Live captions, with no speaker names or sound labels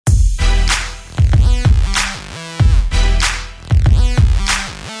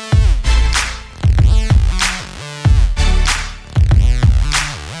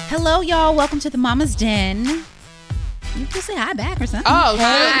Hello, y'all. Welcome to the Mama's Den. You can say hi back or something. Oh,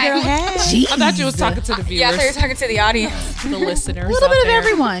 hey, girl, hey. I thought you was talking to the viewers. Yeah, I thought you were talking to the audience. The listeners. A little bit of there.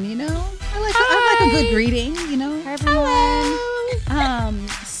 everyone, you know. I like a good greeting, you know. Hi, everyone.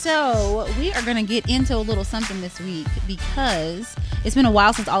 So we are gonna get into a little something this week because it's been a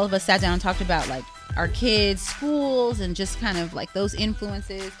while since all of us sat down and talked about like our kids' schools and just kind of like those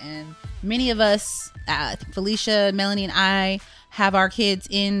influences. And many of us, I think Felicia, Melanie, and I have our kids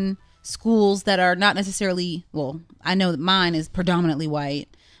in schools that are not necessarily. Well, I know that mine is predominantly white.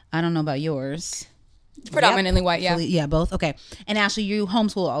 I don't know about yours. Predominantly white, yeah. Yeah, both. Okay. And Ashley, you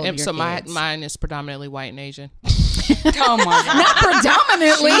homeschool all of your so kids. mine is predominantly white and Asian. Oh my God. Not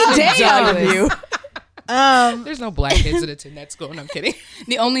predominantly. Damn of you. There's no black kids that attend that school. No, I'm kidding.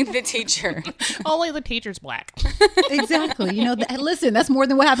 Only the teacher. Only the teacher's black. Exactly. You know, listen, that's more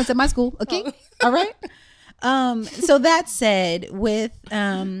than what happens at my school. Okay. All right. So that said, with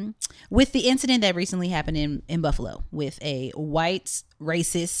the incident that recently happened in Buffalo with a white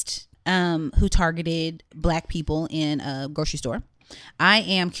racist who targeted black people in a grocery store, I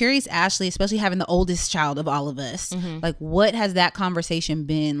am curious, Ashley, especially having the oldest child of all of us, like what has that conversation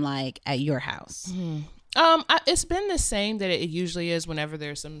been like at your house? It's been the same that it usually is whenever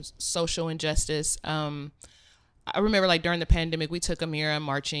there's some social injustice. I remember like during the pandemic, we took Amira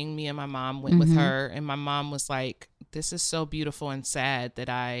marching. Me and my mom went with her, and my mom was like, "This is so beautiful and sad that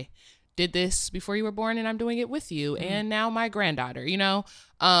I did this before you were born, and I'm doing it with you, and now my granddaughter, you know."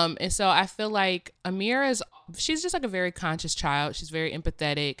 And so I feel like she's just like a very conscious child. She's very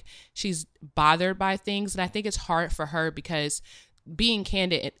empathetic. She's bothered by things, and I think it's hard for her because, being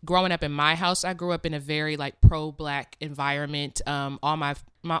candid, growing up in my house, I grew up in a very like pro-black environment. All my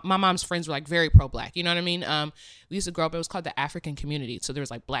mom's friends were like very pro-black. You know what I mean? We used to grow up. It was called the African community. So there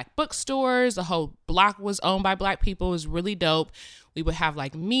was like black bookstores. The whole block was owned by black people. It was really dope. We would have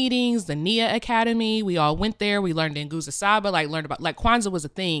like meetings, the Nia Academy. We all went there. We learned in Nguzo Saba, learned about like Kwanzaa was a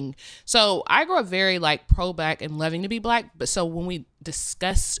thing. So I grew up very like pro-black and loving to be black. But so when we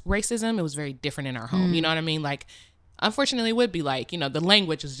discussed racism, it was very different in our home. You know what I mean? Like, unfortunately, it would be like, you know, the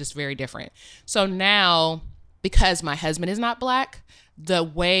language is just very different. So now, because my husband is not black, the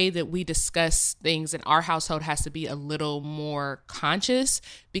way that we discuss things in our household has to be a little more conscious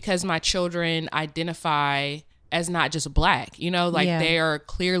because my children identify as not just black, you know, like they are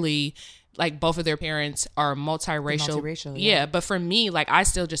clearly like both of their parents are multiracial. Yeah. But for me, like I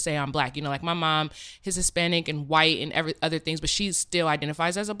still just say I'm black, you know, like my mom is Hispanic and white and every other things, but she still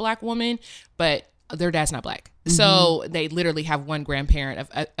identifies as a black woman, but their dad's not black. So they literally have one grandparent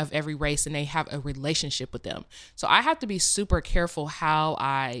of every race and they have a relationship with them. So I have to be super careful how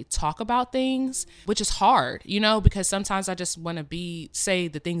I talk about things, which is hard, you know, because sometimes I just want to say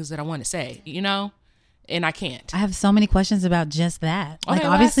the things that I want to say, you know, and I can't. I have so many questions about just that. Okay, like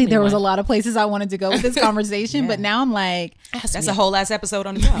well, obviously there was one. a lot of places I wanted to go with this conversation, but now I'm like, that's a whole last episode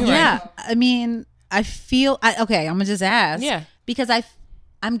on the show. Yeah. Right? I mean, I feel, okay, I'm going to just ask. Yeah. Because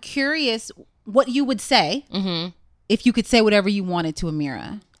I'm curious what you would say if you could say whatever you wanted to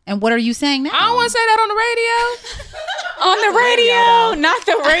Amira. And what are you saying now? I don't want to say that on the radio. On the radio, not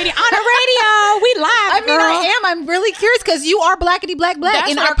the radio. On the radio, we live. I mean, I am. I'm really curious because you are blackity black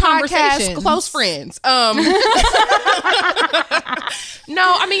That's in our conversations. Close friends. No,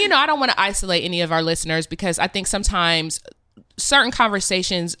 I mean, you know, I don't want to isolate any of our listeners because I think sometimes certain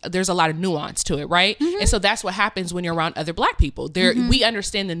conversations, there's a lot of nuance to it, right? And so that's what happens when you're around other black people. We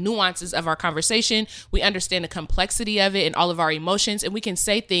understand the nuances of our conversation. We understand the complexity of it and all of our emotions. And we can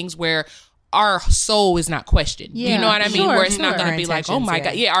say things where our soul is not questioned. You know what I mean? Where it's not going to be like, oh my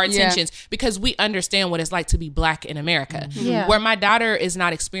God. Yeah, our intentions. Because we understand what it's like to be black in America. Where my daughter is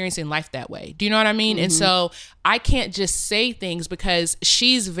not experiencing life that way. Do you know what I mean? And so I can't just say things because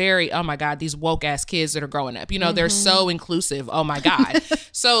she's very, oh my God, these woke ass kids that are growing up. You know, they're so inclusive. Oh my God.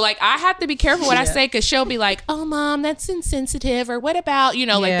 So like I have to be careful what I say because she'll be like, oh mom, that's insensitive. Or what about, you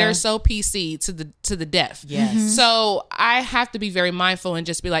know, like they're so PC to the deaf. So I have to be very mindful and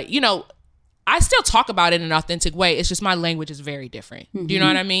just be like, you know, I still talk about it in an authentic way. It's just my language is very different. Do you know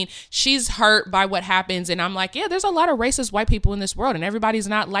what I mean? She's hurt by what happens. And I'm like, yeah, there's a lot of racist white people in this world and everybody's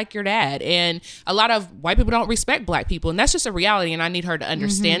not like your dad. And a lot of white people don't respect black people. And that's just a reality. And I need her to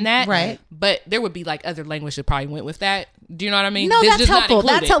understand that. Right. But there would be like other language that probably went with that. Do you know what I mean? No, that's helpful.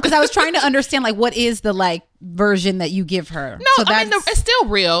 That's helpful because I was trying to understand like what is the like version that you give her. No, so I mean it's still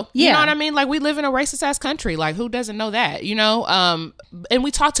real. Yeah. You know what I mean? Like we live in a racist ass country. Like who doesn't know that? You know? And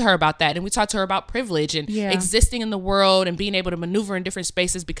we talked to her about that, and we talked to her about privilege and existing in the world and being able to maneuver in different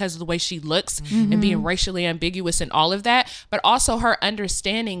spaces because of the way she looks and being racially ambiguous and all of that. But also her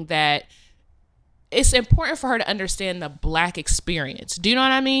understanding that it's important for her to understand the Black experience. Do you know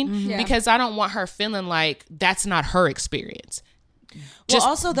what I mean? Because I don't want her feeling like that's not her experience. Well,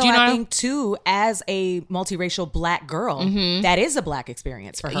 also, though, I think, too, as a multiracial Black girl, that is a Black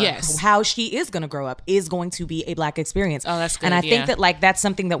experience for her. Yes. How she is going to grow up is going to be a Black experience. Oh, that's good. And I think that, like, that's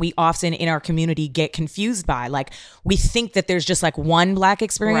something that we often in our community get confused by. Like, we think that there's just, like, one Black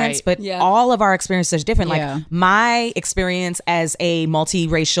experience, but all of our experiences are different. Yeah. Like, my experience as a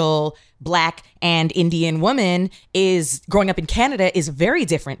multiracial Black and Indian woman is growing up in Canada is very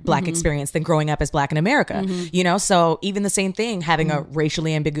different Black experience than growing up as Black in America. You know, so even the same thing, having a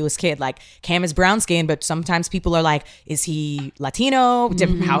racially ambiguous kid, like Cam is brown skinned, but sometimes people are like, is he Latino?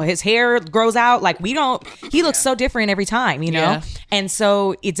 How his hair grows out? Like, he looks so different every time, you know? Yeah. And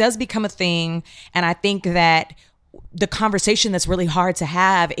so it does become a thing. And I think that the conversation that's really hard to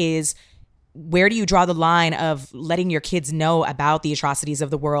have is, where do you draw the line of letting your kids know about the atrocities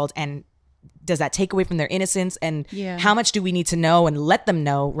of the world, and does that take away from their innocence, and how much do we need to know and let them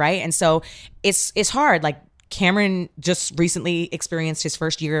know, right? And so it's hard. Like, Cameron just recently experienced his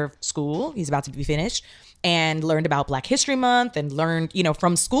first year of school. He's about to be finished, and learned about Black History Month, and learned, you know,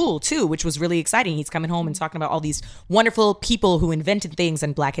 from school too, which was really exciting. He's coming home and talking about all these wonderful people who invented things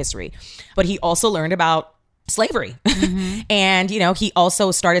in Black history. But he also learned about slavery. And, you know, he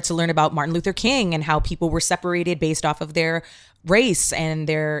also started to learn about Martin Luther King and how people were separated based off of their race and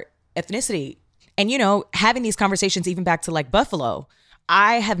their ethnicity. And, you know, having these conversations, even back to like Buffalo,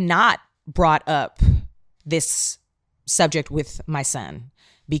 I have not brought up this subject with my son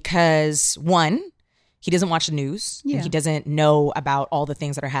because, one, he doesn't watch the news. And he doesn't know about all the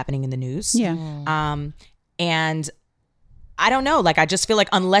things that are happening in the news. And I don't know. Like, I just feel like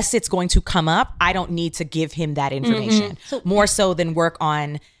unless it's going to come up, I don't need to give him that information. More so than work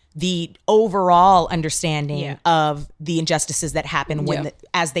on the overall understanding of the injustices that happen when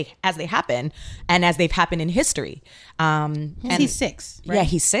as they happen and as they've happened in history. And he's 6, right? Yeah,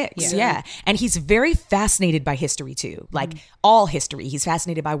 he's 6. Yeah. And he's very fascinated by history too. Like all history. He's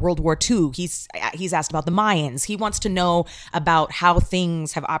fascinated by World War II. He's asked about the Mayans. He wants to know about how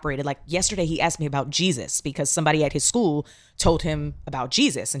things have operated. Like yesterday he asked me about Jesus because somebody at his school told him about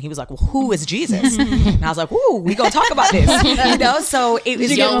Jesus, and he was like, well, who is Jesus? And I was like, ooh, we gonna talk about this. You know, so it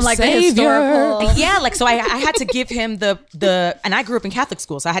was like the historical. Yeah, like, so I had to give him the and I grew up in Catholic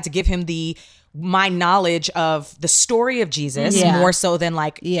school, so I had to give him my knowledge of the story of Jesus more so than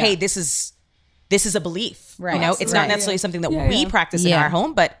like, hey, this is a belief. Right. You know, it's not necessarily something that we practice in our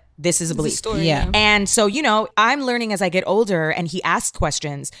home, but this is a belief. And so, you know, I'm learning as I get older, and he asks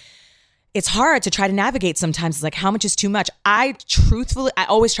questions. It's hard to try to navigate sometimes. It's like, how much is too much? I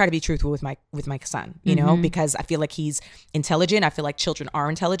always try to be truthful with my son, you know, because I feel like he's intelligent. I feel like children are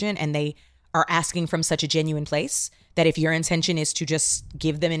intelligent, and they are asking from such a genuine place that if your intention is to just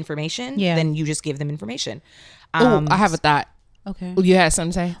give them information, then you just give them information. I have a thought. Okay. You had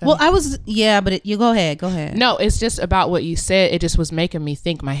something to say? Well, you go ahead. No, it's just about what you said. It just was making me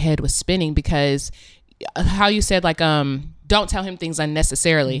think. My head was spinning because how you said, like, don't tell him things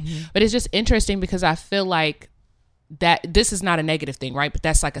unnecessarily. But it's just interesting because I feel like that this is not a negative thing, right? But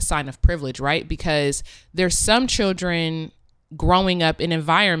that's like a sign of privilege, right? Because there's some children growing up in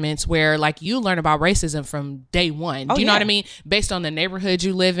environments where, like, you learn about racism from day one. Do you know what I mean? Based on the neighborhood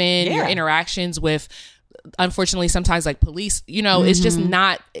you live in, your interactions with, unfortunately, sometimes like police, you know, it's just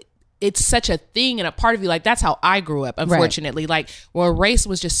not... It's such a thing and a part of you. Like, that's how I grew up, unfortunately. Like, where race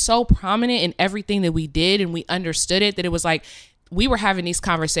was just so prominent in everything that we did, and we understood it, that it was like we were having these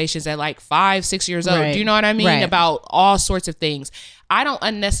conversations at like 5, 6 years old. Do you know what I mean? About all sorts of things. I don't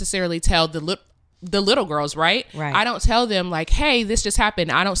unnecessarily tell the little girls, right? I don't tell them like, hey, this just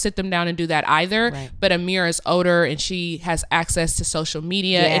happened. I don't sit them down and do that either. But Amira is older, and she has access to social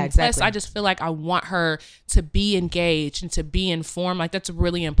media. And plus, I just feel like I want her to be engaged and to be informed. Like, that's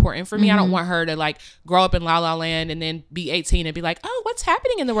really important for me. I don't want her to like grow up in La La Land and then be 18 and be like, oh, what's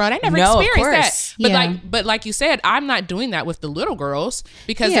happening in the world? I never experienced that. But like you said, I'm not doing that with the little girls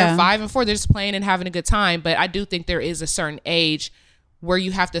because they're 5 and 4. They're just playing and having a good time. But I do think there is a certain age where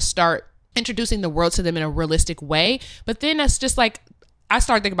you have to start introducing the world to them in a realistic way. But then that's just like, I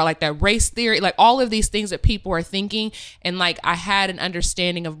started thinking about like that race theory, like all of these things that people are thinking. And like, I had an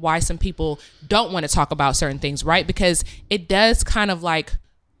understanding of why some people don't want to talk about certain things, right? Because it does kind of like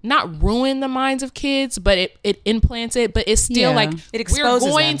not ruin the minds of kids, but it implants it, but it's still like, it exposes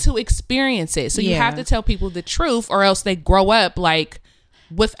we're going to experience it. So you have to tell people the truth, or else they grow up like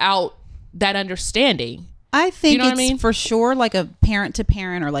without that understanding. I think You know what it's I mean? for sure like a parent to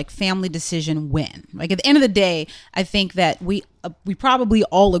parent or like family decision when. Like at the end of the day, I think that we probably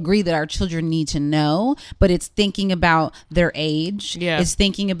all agree that our children need to know, but it's thinking about their age. Yeah. It's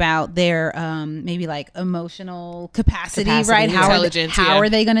thinking about their maybe like emotional capacity, right? yeah. Intelligence, How yeah. are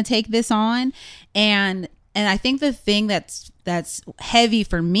they going to take this on? And I think the thing that's heavy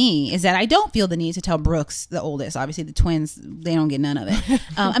for me is that I don't feel the need to tell Brooks, the oldest, obviously the twins, they don't get none of it.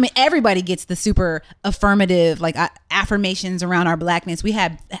 I mean, everybody gets the super affirmative, like affirmations around our blackness. We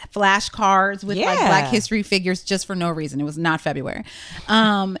had flashcards with like Yeah. Black history figures just for no reason. It was not February.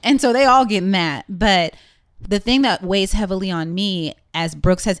 And so they all get that. But the thing that weighs heavily on me as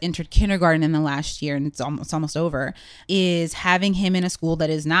Brooks has entered kindergarten in the last year, and it's almost over, is having him in a school that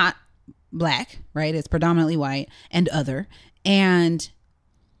is not Black, right? It's predominantly white and other, and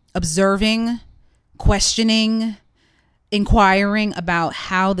observing, questioning, inquiring about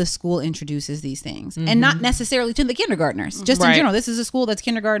how the school introduces these things, and not necessarily to the kindergartners, just in Right. general. This is a school that's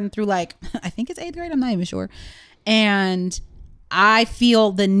kindergarten through like, I think it's 8th grade. I'm not even sure. And I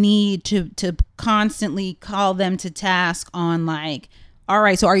feel the need to constantly call them to task on like, all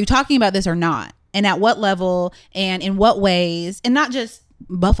right, so are you talking about this or not? And at what level and in what ways? And not just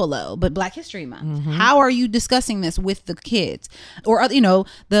Buffalo, but Black History Month. How are you discussing this with the kids? Or, you know,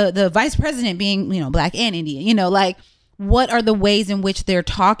 the vice president being, you know, Black and Indian, you know, like what are the ways in which they're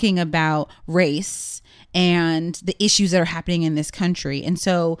talking about race and the issues that are happening in this country? And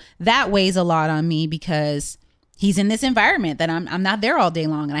so that weighs a lot on me because he's in this environment that I'm not there all day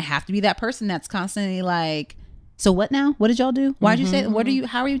long, and I have to be that person that's constantly like, so what now? What did y'all do? Why'd you say?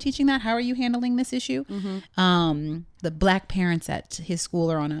 How are you teaching that? How are you handling this issue? The Black parents at his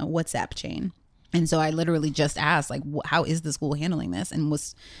school are on a WhatsApp chain, and so I literally just asked, like, how is the school handling this? And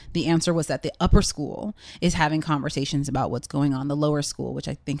the answer was that the upper school is having conversations about what's going on. The lower school, which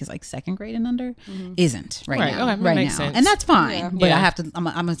I think is like 2nd grade and under, isn't right Right. now. Okay, that right makes now, sense. and that's fine. Yeah. But Yeah. I have to. I'm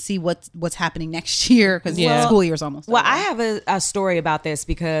gonna see what's happening next year because Yeah. the school year's almost. Well, over. I have a story about this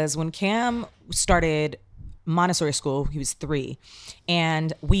because when Cam started Montessori school, he was 3,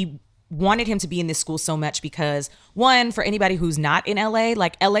 and we wanted him to be in this school so much because, one, for anybody who's not in LA,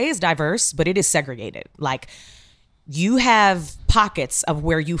 like LA is diverse, but it is segregated. Like you have pockets of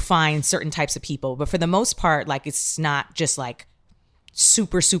where you find certain types of people, but for the most part, like it's not just like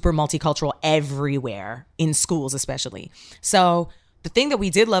super, super multicultural everywhere in schools, especially. So the thing that we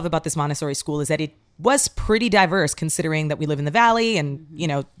did love about this Montessori school is that it was pretty diverse considering that we live in the Valley and, you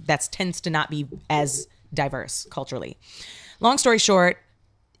know, that tends to not be as diverse culturally. Long story short,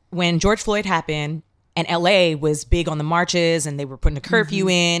 when George Floyd happened and LA was big on the marches and they were putting a curfew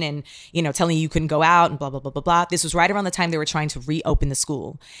in and, you know, telling you couldn't go out and blah, blah, blah, blah, blah. This was right around the time they were trying to reopen the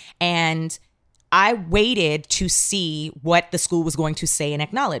school. And I waited to see what the school was going to say and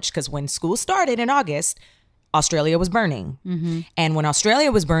acknowledge, because when school started in August, Australia was burning. And when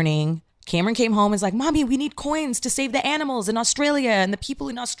Australia was burning, Cameron came home and was like, Mommy, we need coins to save the animals in Australia and the people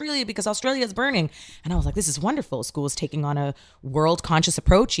in Australia because Australia is burning. And I was like, this is wonderful. School is taking on a world conscious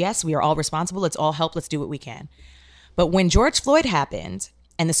approach. Yes, we are all responsible. Let's all help. Let's do what we can. But when George Floyd happened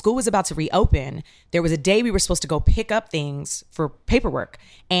and the school was about to reopen, there was a day we were supposed to go pick up things for paperwork.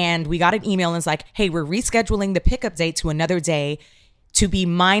 And we got an email and it's like, hey, we're rescheduling the pickup date to another day to be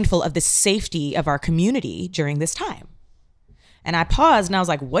mindful of the safety of our community during this time. And I paused and I was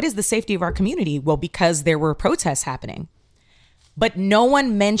like, what is the safety of our community? Well, because there were protests happening. But no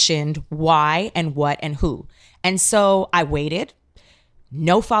one mentioned why and what and who. And so I waited.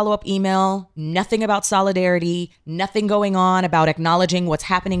 No follow-up email, nothing about solidarity, nothing going on about acknowledging what's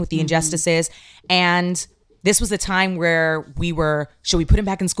happening with the injustices. And this was the time where we were, should we put him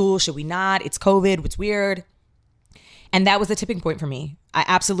back in school? Should we not? It's COVID. It's weird. And that was the tipping point for me. I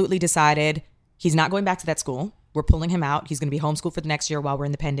absolutely decided he's not going back to that school. We're pulling him out. He's going to be homeschooled for the next year while we're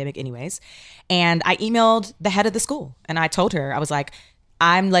in the pandemic anyways. And I emailed the head of the school and I told her, I was like,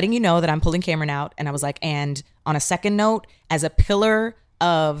 I'm letting you know that I'm pulling Cameron out. And I was like, and on a second note, as a pillar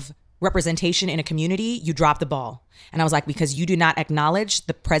of representation in a community, you dropped the ball. And I was like, because you do not acknowledge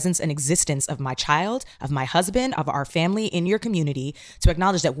the presence and existence of my child, of my husband, of our family in your community, to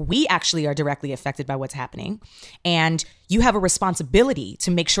acknowledge that we actually are directly affected by what's happening. And you have a responsibility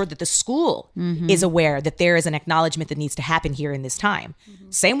to make sure that the school is aware that there is an acknowledgement that needs to happen here in this time.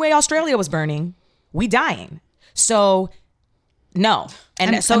 Same way Australia was burning, we dying. So no.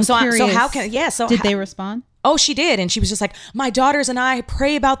 And I'm so curious, how can, did how- they respond? oh, she did. And she was just like, my daughters and I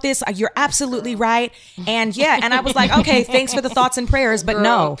pray about this. You're absolutely right. And yeah. And I was like, okay, thanks for the thoughts and prayers. But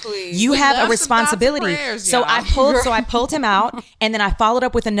no, please. you We have love a some thoughts and responsibility. prayers, So y'all. I pulled him out. And then I followed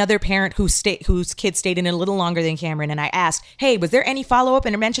up with another parent whose kid stayed in a little longer than Cameron. And I asked, hey, was there any follow-up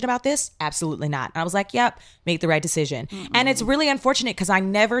intervention about this? Absolutely not. And I was like, yep, make the right decision. And it's really unfortunate because I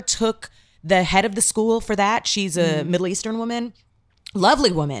never took the head of the school for that. She's a Middle Eastern woman,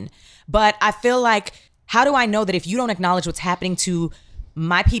 lovely woman. But I feel like, how do I know that if you don't acknowledge what's happening to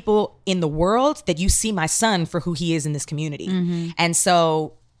my people in the world, that you see my son for who he is in this community? And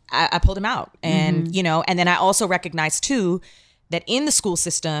so I pulled him out. And, you know, and then I also recognized too, that in the school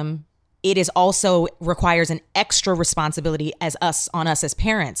system, it is also requires an extra responsibility on us as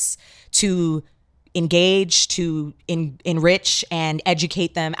parents to engage, to enrich and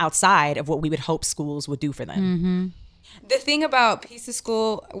educate them outside of what we would hope schools would do for them. The thing about Peace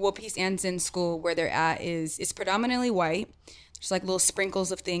School, well, Peace and Zen School, where they're at, is it's predominantly white. There's like little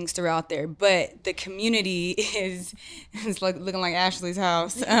sprinkles of things throughout there, but the community is like looking like Ashley's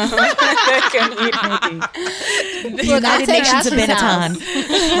house. The community, Look, United Nations of Benetton.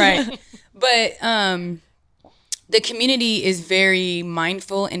 right? But the community is very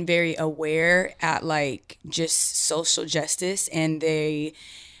mindful and very aware at like just social justice, and they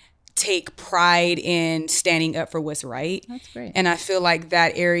take pride in standing up for what's right. That's great. And I feel like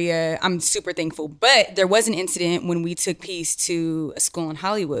that area, I'm super thankful. But there was an incident when we took Peace to a school in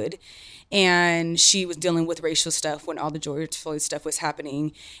Hollywood, and she was dealing with racial stuff when all the George Floyd stuff was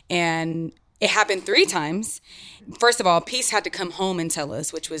happening. And it happened 3 times. First of all, Peace had to come home and tell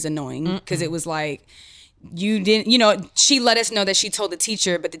us, which was annoying because it was like, you didn't, you know, she let us know that she told the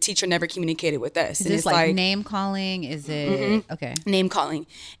teacher, but the teacher never communicated with us. Is and this it's like name calling? Is it okay? Name calling.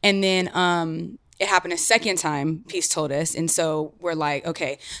 And then it happened a second time, Peace told us. And so we're like,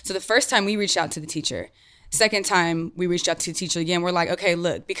 okay. So the first time we reached out to the teacher. Second time we reached out to the teacher again. We're like, okay,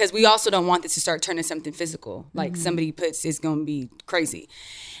 look, because we also don't want this to start turning something physical. Like somebody puts, it's going to be crazy.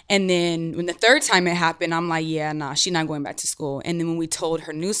 And then when the third time it happened, I'm like, yeah, nah, she's not going back to school. And then when we told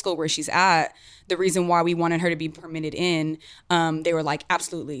her new school where she's at, the reason why we wanted her to be permitted in, they were like,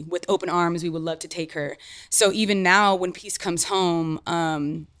 absolutely, with open arms, we would love to take her. So even now when Peace comes home,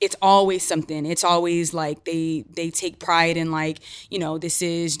 it's always something. It's always like they take pride in like, you know, this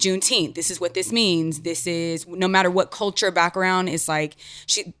is Juneteenth. This is what this means. This is, no matter what culture background, it's like,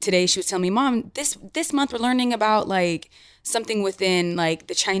 today she was telling me, Mom, this month we're learning about like, something within like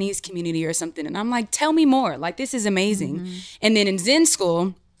the Chinese community or something. And I'm like, tell me more. Like, this is amazing. And then in Zen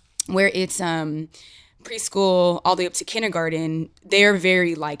School, where it's preschool all the way up to kindergarten, they're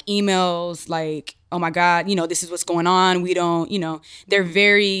very like emails, like, oh my God, you know, this is what's going on. We don't, you know, they're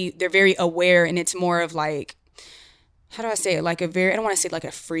very aware. And it's more of like, how do I say it? Like I don't want to say like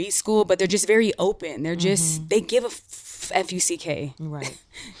a free school, but they're just very open. They're just, they give a F-U-C-K. Right.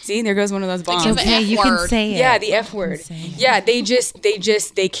 See, there goes one of those bombs. give a Okay, you can F-word. say it. Yeah, the F word. Yeah,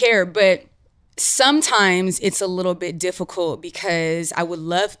 they care. But sometimes it's a little bit difficult because I would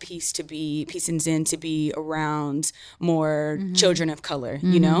love Peace and Zen to be around more children of color,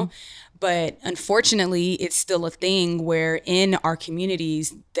 you know? But unfortunately, it's still a thing where in our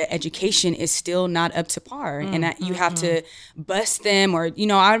communities, the education is still not up to par. And that you have to bus them, or, you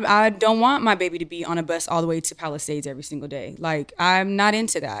know, I don't want my baby to be on a bus all the way to Palisades every single day. Like, I'm not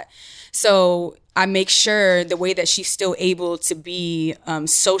into that. So I make sure the way that she's still able to be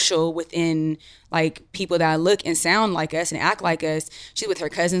social within like people that look and sound like us and act like us. She's with her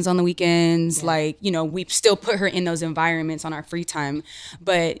cousins on the weekends. Like, you know, we still put her in those environments on our free time.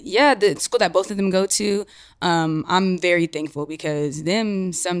 But yeah, the school that both of them go to, I'm very thankful because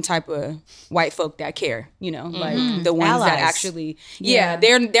them some type of white folk that care, you know, like the ones that Allies. actually,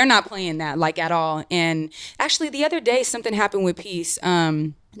 they're not playing that like at all. And actually the other day something happened with Peace.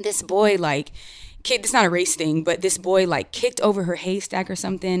 This boy like, it's not a race thing, but this boy like kicked over her haystack or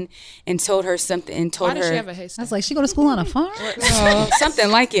something and told her something and told Why her does she have a haystack? I was like, she go to school on a farm? something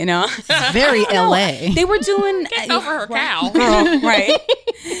like it, no? Very LA. They were doing over her cow. girl, right?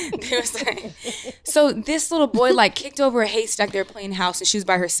 They was like, so this little boy like kicked over a haystack. They were playing house and she was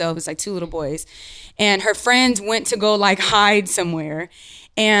by herself. It's like 2 little boys, and her friends went to go like hide somewhere,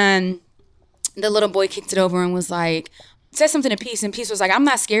 and the little boy kicked it over and was like, said something to Peace, and Peace was like, I'm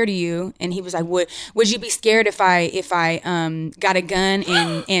not scared of you. And he was like, would you be scared if I got a gun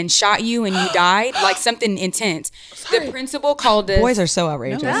and shot you and you died? Like something intense. The principal called us. Boys are so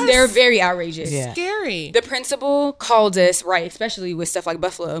outrageous. They're very outrageous. Yeah. Scary. The principal called us, right, especially with stuff like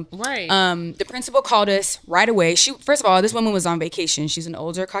Buffalo. Right. The principal called us right away. First of all, this woman was on vacation. She's an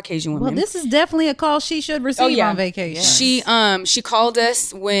older Caucasian woman. Well, this is definitely a call she should receive on vacation. She called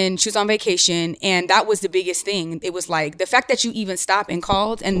us when she was on vacation, and that was the biggest thing. It was like the fact that you even stopped and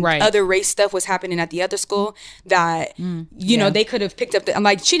called, and other race stuff was happening at the other school that you know they could have picked up. I'm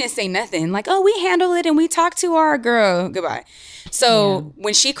like, she didn't say nothing. Like, oh, we handle it and we talked to our girl. Goodbye. So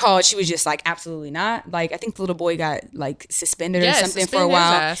when she called, she was just like, absolutely not. Like, I think the little boy got like suspended or something for a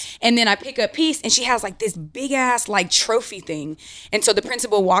while. And then I pick up Peace, and she has like this big ass like trophy thing. And so the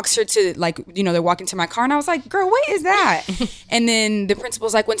principal walks her to like, you know, they're walking to my car, and I was like, girl, what is that? And then the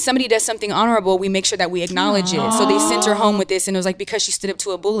principal's like, when somebody does something honorable, we make sure that we acknowledge it. So they sent her home with this, and it was like, because she stood up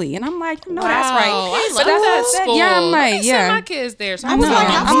to a bully. And I'm like, no, that's right. I So love that's that what- school. Yeah, I'm like, Let me yeah. send my kids there. So I know.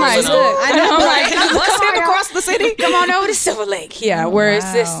 I'm like, look, I know, like, Let's step across the city. come on over to Silver Lake. Yeah, where is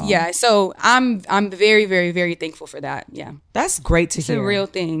this? Yeah, so I'm very, very, very thankful for that. Yeah, That's great to it's hear. a real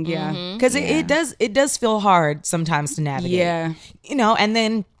thing. Yeah, Because it does feel hard sometimes to navigate. Yeah. You know, and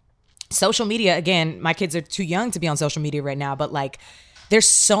then social media, again, my kids are too young to be on social media right now, but like there's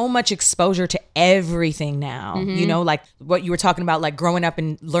so much exposure to everything now. You know, like what you were talking about, like growing up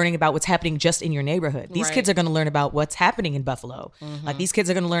and learning about what's happening just in your neighborhood. These kids are going to learn about what's happening in Buffalo. Like these kids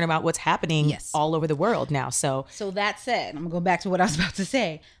are going to learn about what's happening all over the world now. So that said, I'm gonna go back to what I was about to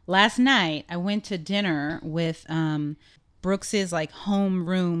say. Last night I went to dinner with Brooks's like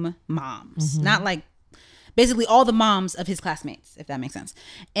homeroom moms, not like basically all the moms of his classmates, if that makes sense.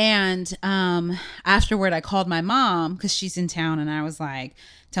 And afterward, I called my mom because she's in town, and I was like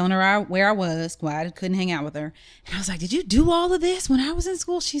telling her where I was, why I couldn't hang out with her. And I was like, did you do all of this when I was in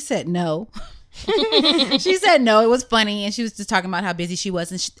school? She said no. She said no, it was funny, and she was just talking about how busy she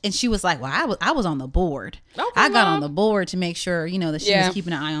was, and she was like, well, I was on the board. I got on the board to make sure, you know, that she was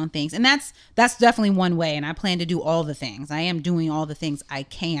keeping an eye on things, and that's definitely one way, and I plan to do all the things. I am doing all the things I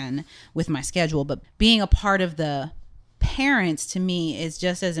can with my schedule, but being a part of the parents to me is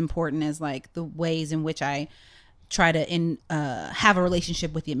just as important as like the ways in which I try to have a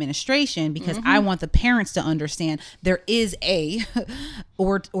relationship with the administration, because I want the parents to understand there is a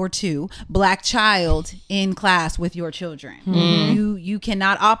or two Black child in class with your children. You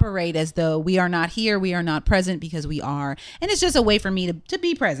cannot operate as though we are not here, we are not present, because we are. And it's just a way for me to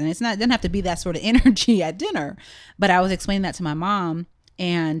be present. It doesn't have to be that sort of energy at dinner. But I was explaining that to my mom,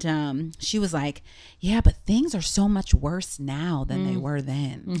 and she was like, yeah, but things are so much worse now than they were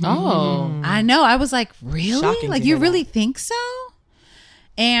then. Oh. I know. I was like, really? Shocking Like, to you hear really think so?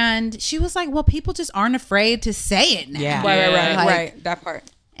 And she was like, well, people just aren't afraid to say it now. Yeah. right, Like, right. That part.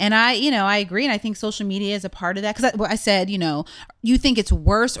 And I agree. And I think social media is a part of that. Because I said, you think it's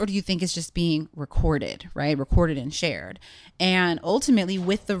worse, or do you think it's just being recorded, right? Recorded and shared. And ultimately,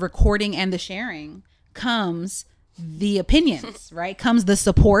 with the recording and the sharing comes the opinions, right? Comes the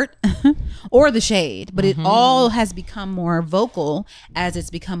support or the shade. But it all has become more vocal as it's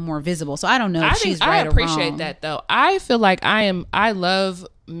become more visible. So I don't know if she's right or wrong. I appreciate that, though. I feel like I love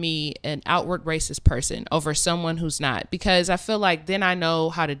me an outward racist person over someone who's not, because I feel like then I know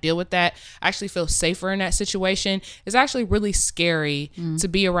how to deal with that. I actually feel safer in that situation. It's actually really scary to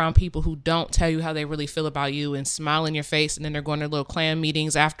be around people who don't tell you how they really feel about you and smile in your face, and then they're going to little clan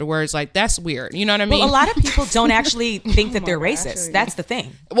meetings afterwards. Like, that's weird. You know what I mean? Well, a lot of people don't actually think that they're racist. That's the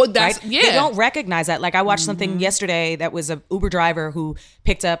thing. Well, that's right? They don't recognize that. Like, I watched something yesterday that was an Uber driver who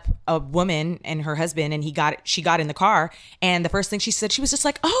picked up a woman and her husband, and she got in the car, and the first thing she said, she was just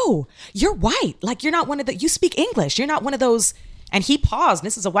like, oh, you're white. Like, you're not one of you speak English. You're not one of those. And he paused.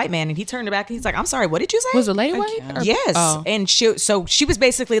 This is a white man, and he turned back and he's like, I'm sorry, what did you say? Was the lady white? Yes. Oh. And she was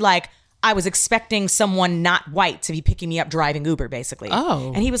basically like, I was expecting someone not white to be picking me up driving Uber, basically.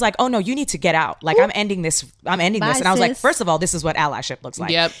 Oh. And he was like, oh no, you need to get out. Like, I'm ending this. Bye, And I was like, sis. first of all, this is what allyship looks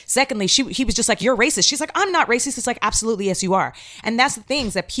like. Yep. Secondly, he was just like, you're racist. She's like, I'm not racist. It's like, absolutely, yes, you are. And that's the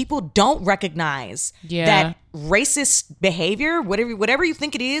things that people don't recognize. Yeah. That racist behavior, whatever you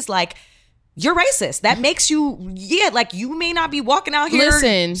think it is, like, you're racist. That makes you, like, you may not be walking out here.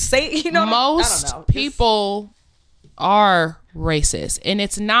 Listen, I don't most know. people are racist, and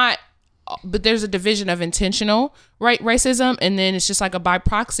it's not, but there's a division of intentional racism, and then it's just like a by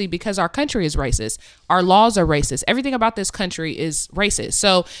proxy, because our country is racist, our laws are racist, everything about this country is racist.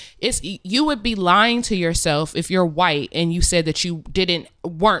 So you would be lying to yourself if you're white and you said that you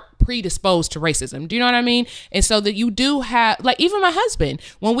weren't predisposed to racism. Do you know what I mean? And so that you do have, like, even my husband,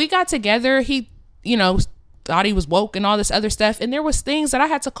 when we got together, he thought he was woke and all this other stuff. And there was things that I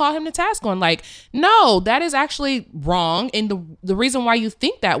had to call him to task on. Like, no, that is actually wrong. And the reason why you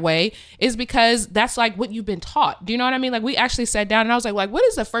think that way is because that's like what you've been taught. Do you know what I mean? Like, we actually sat down and I was like, what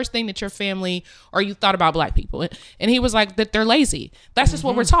is the first thing that your family or you thought about black people? And he was like, that they're lazy. That's just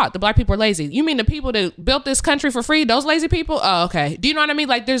what we're taught. The black people are lazy. You mean the people that built this country for free, those lazy people? Oh, okay. Do you know what I mean?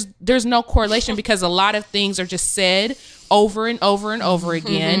 Like, there's no correlation because a lot of things are just said over and over and over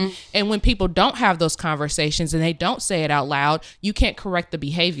again. And when people don't have those conversations and they don't say it out loud, you can't correct the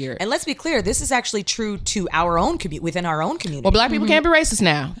behavior. And let's be clear, this is actually true to our own community, within our own community. Well, black people can't be racist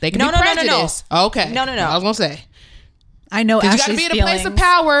now. They can be prejudiced. Okay. No. I was going to say. I know You got to Ashley's be in a place of feelings.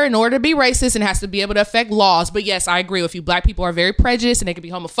 power in order to be racist, and it has to be able to affect laws. But yes, I agree with you. Black people are very prejudiced and they can be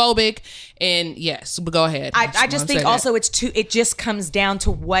homophobic. And yes, but go ahead. I just think also it just comes down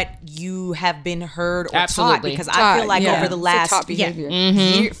to what you have been heard or taught. Because I feel like over the last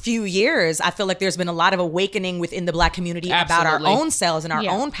few years, I feel like there's been a lot of awakening within the black community about our own selves and our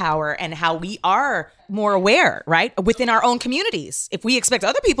own power and how we are more aware, right? Within our own communities. If we expect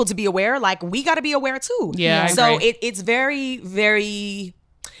other people to be aware, like, we got to be aware too. Yeah. So it's very, very...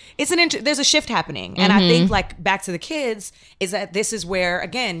 there's a shift happening. And I think, like, back to the kids, is that this is where,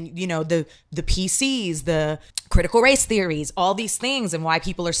 again, you know, the PCs, the critical race theories, all these things, and why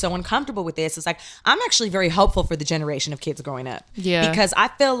people are so uncomfortable with this. It's like, I'm actually very hopeful for the generation of kids growing up. Yeah. Because I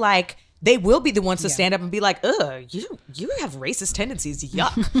feel like they will be the ones to stand up and be like, ugh, you have racist tendencies.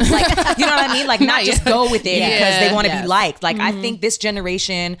 Yuck. Like, you know what I mean? Like, not just go with it because they want to be liked. Like, I think this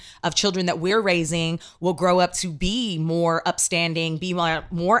generation of children that we're raising will grow up to be more upstanding, be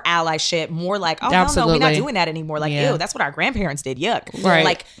more allyship, more like, oh, no, we're not doing that anymore. Like, ew, that's what our grandparents did. Yuck. Right.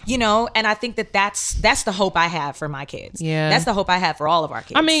 Like, you know, and I think that's the hope I have for my kids. Yeah. That's the hope I have for all of our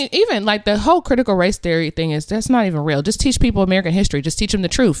kids. I mean, even like the whole critical race theory thing that's not even real. Just teach people American history. Just teach them the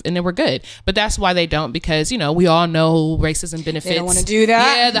truth, and then we're good. But that's why they don't, because, you know, we all know racism benefits. They don't want to do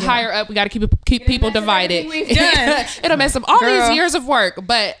that. Yeah, the higher up, we got to keep people divided. It'll mess up all these years of work.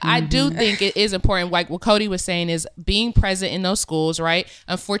 But I do think it is important. Like what Cody was saying is being present in those schools, right?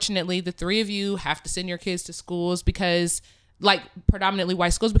 Unfortunately, the three of you have to send your kids to schools because, like, predominantly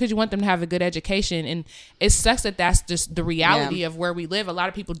white schools, because you want them to have a good education. And it sucks that that's just the reality of where we live. A lot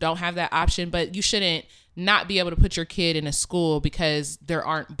of people don't have that option, but you shouldn't not be able to put your kid in a school because there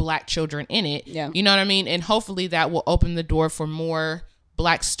aren't black children in it. Yeah. You know what I mean? And hopefully that will open the door for more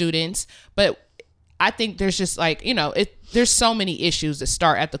black students. But I think there's just like, you know, there's so many issues that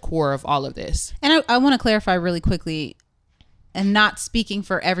start at the core of all of this. And I want to clarify really quickly, and not speaking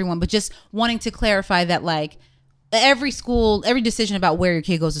for everyone, but just wanting to clarify that, like, every decision about where your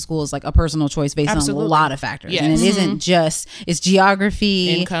kid goes to school is like a personal choice based on a lot of factors. Yes. And it isn't just, it's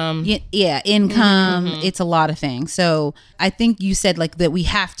geography, Income. Income. It's a lot of things. So I think you said like that we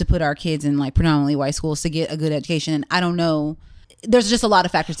have to put our kids in like predominantly white schools to get a good education. And I don't know. There's just a lot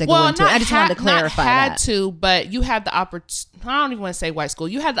of factors that go into it. I just wanted to clarify that. But you had the opportunity. I don't even want to say white school.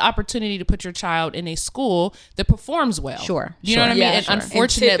 You had the opportunity to put your child in a school that performs well. Sure. You know what I mean? Yeah, and sure.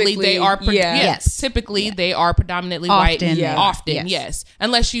 unfortunately, And they are. typically, They are predominantly white. Often. Often, yes.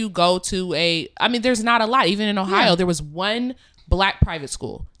 Unless you go to there's not a lot. Even in Ohio, there was one black private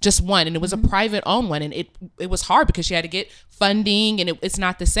school, just one, and it was a private owned one, and it was hard because she had to get funding, and it's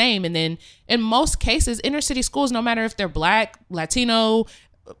not the same. And then in most cases, inner city schools, no matter if they're black, Latino,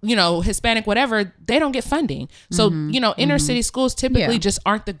 you know, Hispanic, whatever, they don't get funding. So, you know, inner city schools typically just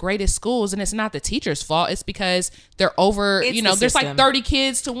aren't the greatest schools, and it's not the teacher's fault. It's because they're over, It's you know, the there's like system. 30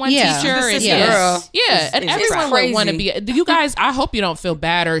 kids to one Yeah. teacher. The And system. Girl. and It's everyone would want to be. You guys, I hope you don't feel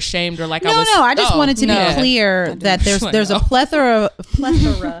bad or ashamed or like No, I just wanted to be clear that there's a plethora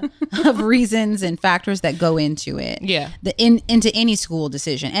of reasons and factors that go into it. Yeah. Into any school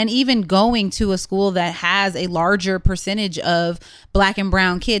decision. And even going to a school that has a larger percentage of black and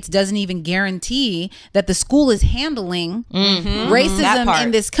brown kids doesn't even guarantee that the school is handling That racism part.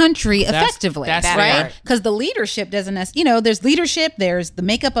 in this country effectively. that's that right? part. Because the leadership doesn't, there's leadership, there's the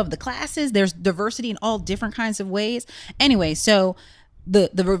makeup of the classes, there's diversity in all different kinds of ways. Anyway, so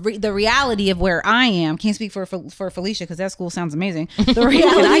the reality of where I am, can't speak for Felicia because that school sounds amazing. The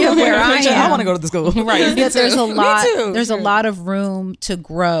reality of where I am, I want to go to the school. Right. is that there's a lot too. there's a lot of room to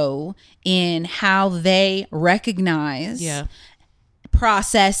grow in how they recognize,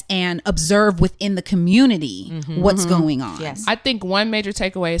 process, and observe within the community what's going on. Yes. I think one major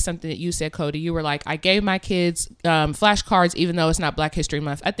takeaway is something that you said, Cody. You were like, I gave my kids flashcards, even though it's not Black History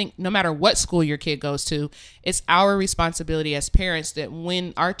Month. I think no matter what school your kid goes to, it's our responsibility as parents that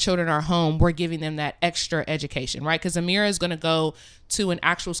when our children are home, we're giving them that extra education, right? Because Amira is going to go to an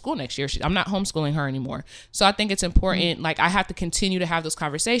actual school next year. I'm not homeschooling her anymore. So I think it's important. Like, I have to continue to have those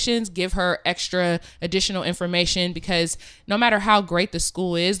conversations, give her extra additional information, because no matter how great the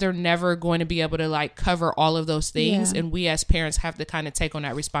school is, they're never going to be able to like cover all of those things. And we as parents have to kind of take on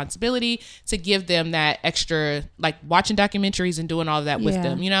that responsibility to give them that extra, like watching documentaries and doing all of that with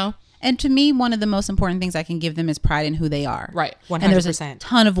them, you know? And to me, one of the most important things I can give them is pride in who they are. Right. 100%. And there's a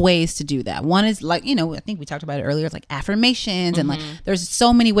ton of ways to do that. One is like, you know, I think we talked about it earlier. It's like affirmations and like there's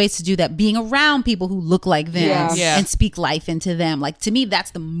so many ways to do that. Being around people who look like them and speak life into them. Like, to me,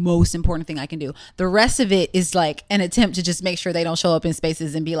 that's the most important thing I can do. The rest of it is like an attempt to just make sure they don't show up in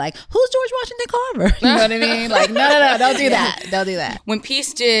spaces and be like, who's George Washington Carver? You know what I mean? Like, no, don't do that. Don't do that. When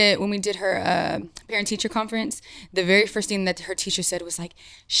we did her parent teacher conference, the very first thing that her teacher said was like,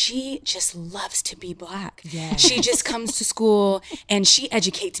 she just loves to be Black. Yeah. She just comes to school and she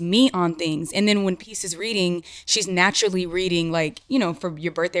educates me on things. And then when Peace is reading, she's naturally reading, like, you know, for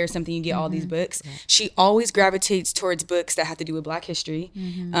your birthday or something, you get all these books. Right. She always gravitates towards books that have to do with Black history,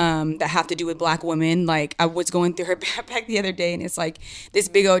 that have to do with Black women. Like, I was going through her backpack the other day and it's like this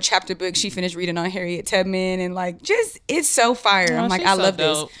big old chapter book she finished reading on Harriet Tubman, and like, just, it's so fire. I'm like, I love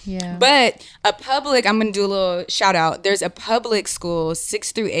this. Yeah. But a public, I'm going to do a little shout out. There's a public school,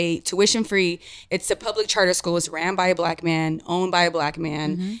 6 through 8, tuition free. It's a public charter school. It's ran by a Black man, owned by a Black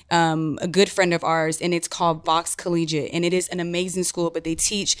man, a good friend of ours, and it's called Vox Collegiate. And it is an amazing school, but they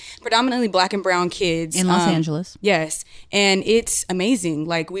teach predominantly Black and brown kids. In Los Angeles. Yes. And it's amazing.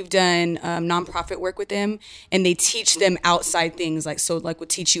 Like, we've done nonprofit work with them, and they teach them outside things. Like, so like would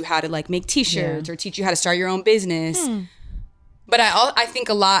teach you how to like make t-shirts or teach you how to start your own business. But I think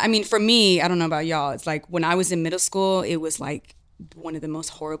a lot, I mean, for me, I don't know about y'all, it's like when I was in middle school, it was like one of the most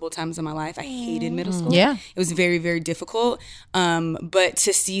horrible times of my life. I hated middle school. Yeah. It was very, very difficult. But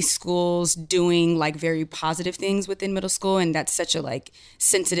to see schools doing like very positive things within middle school, and that's such a like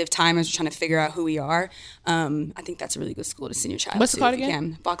sensitive time as we're trying to figure out who we are. I think that's a really good school to send your child to. What's it called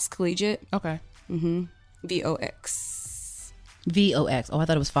again? Vox Collegiate. Okay. VOX. VOX. Oh, I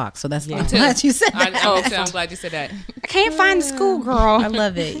thought it was Fox. So that's I'm glad you said that. I'm glad you said that. I can't find the school, girl. I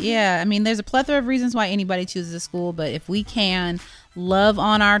love it. Yeah. I mean, there's a plethora of reasons why anybody chooses a school, but if we can love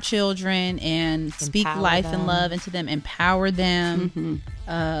on our children and speak life and love into them, empower them,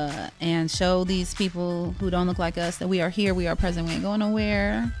 and show these people who don't look like us that we are here, we are present, we ain't going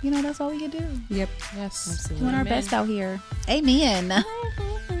nowhere. You know, that's all we can do. Yep. Yes. Absolutely. Doing our best out here. Amen.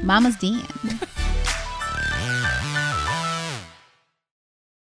 Mama's Den.